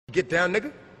Get down,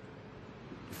 nigga.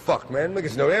 Fuck, man.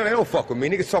 Niggas know they don't fuck with me.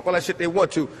 Niggas talk all that shit they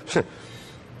want to.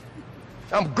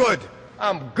 I'm good.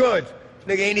 I'm good.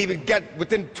 Nigga ain't even got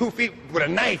within 2 feet with a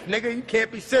knife, nigga. You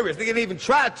can't be serious. Nigga didn't even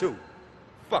try to.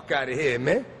 Fuck out of here,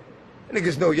 man.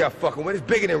 Niggas know y'all fucking with. It's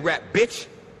bigger than rap, bitch.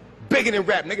 Bigger than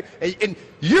rap, nigga. And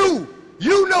you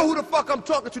know who the fuck I'm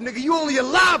talking to, nigga. You only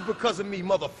alive because of me,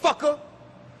 motherfucker.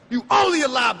 You only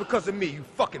alive because of me, you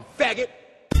fucking faggot.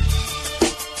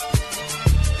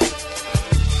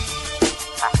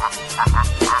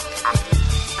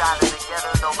 Shot in the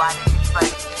ghetto, nobody can play.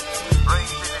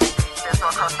 Raised in the streets, that's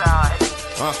what comes down.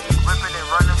 Ripping and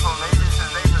running from haters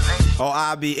since they was 8. Oh,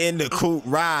 I be in the coupe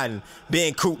riding,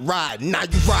 been coupe riding. Now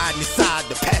you riding inside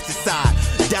the passenger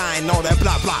side, dying all that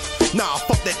blah blah. Nah,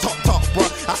 fuck that talk, bruh.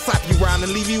 I slap you around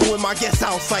and leave you in my guest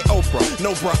house like Oprah.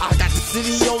 No, bruh, I got the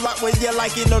city on lock whether you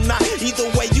like it or not. Either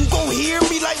way, you gon' hear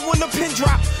me like when the pin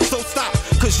drop. So stop,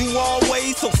 cause you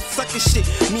always so suckin' shit.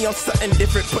 Me, I'm something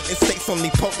different, putting steaks on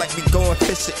me poke like we going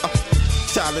fishing.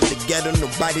 Child of the ghetto,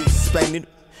 nobody expected it.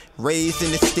 Raised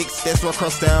in the sticks, that's what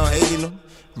cross down hating them.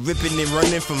 Ripping and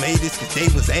running from haters cause they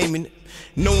was aiming it.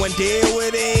 No one dare where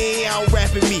they ain't out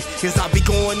rapping me, cause I be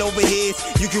going over heads.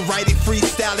 You can write it,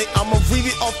 freestyle it, I'ma read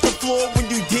it off the floor when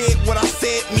you did what I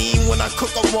said. Mean when I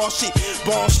cook up raw shit,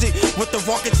 ball shit with the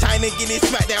rock in China, get it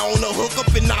smacked down on the hook up.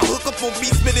 And I hook up on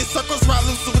beat, spitting suckers round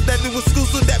loose with that new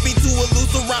exclusive that be too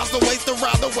elusive. Rounds the waist,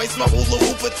 my hula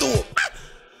hooper through it.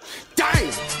 Damn!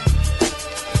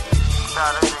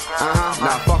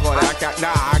 Nah, fuck all that. I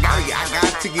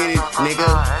got to get it, nigga.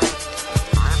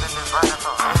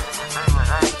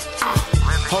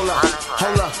 Hold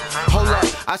up.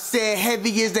 I said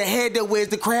heavy is the head that wears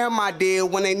the crown, my dear.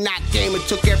 When they knocked game and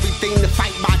took everything to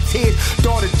fight my tears.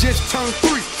 Daughter just turned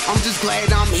 3. I'm just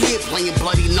glad I'm here playing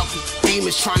bloody knuckles.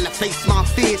 Demons trying to face my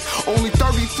fears. Only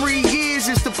 33 years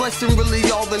is the blessing, really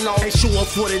all in all. They show up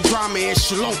for the drama and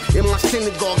shalom. In my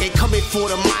synagogue, they coming for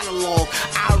the monologue.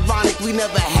 Ironic, we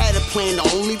never had a plan. The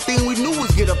only thing we knew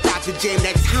was get up out the jam.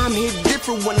 That time hit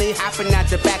different when they hopping out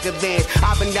the back of vans.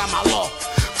 I've been down my law.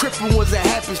 Crippin' was a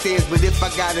happenstance, but if I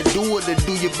gotta do it to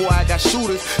do your boy, I got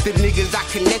shooters. The niggas I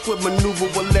connect with maneuver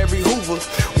with Larry Hoover.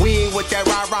 We ain't with that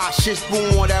rah-rah, shit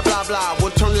spoon or that blah-blah. We'll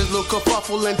turn this little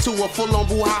kerfuffle into a full-on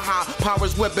boo-ha-ha.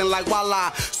 Powers whipping like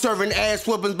voila. Serving ass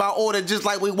whippings by order just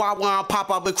like we wawa and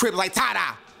pop up a crib like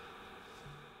ta-da.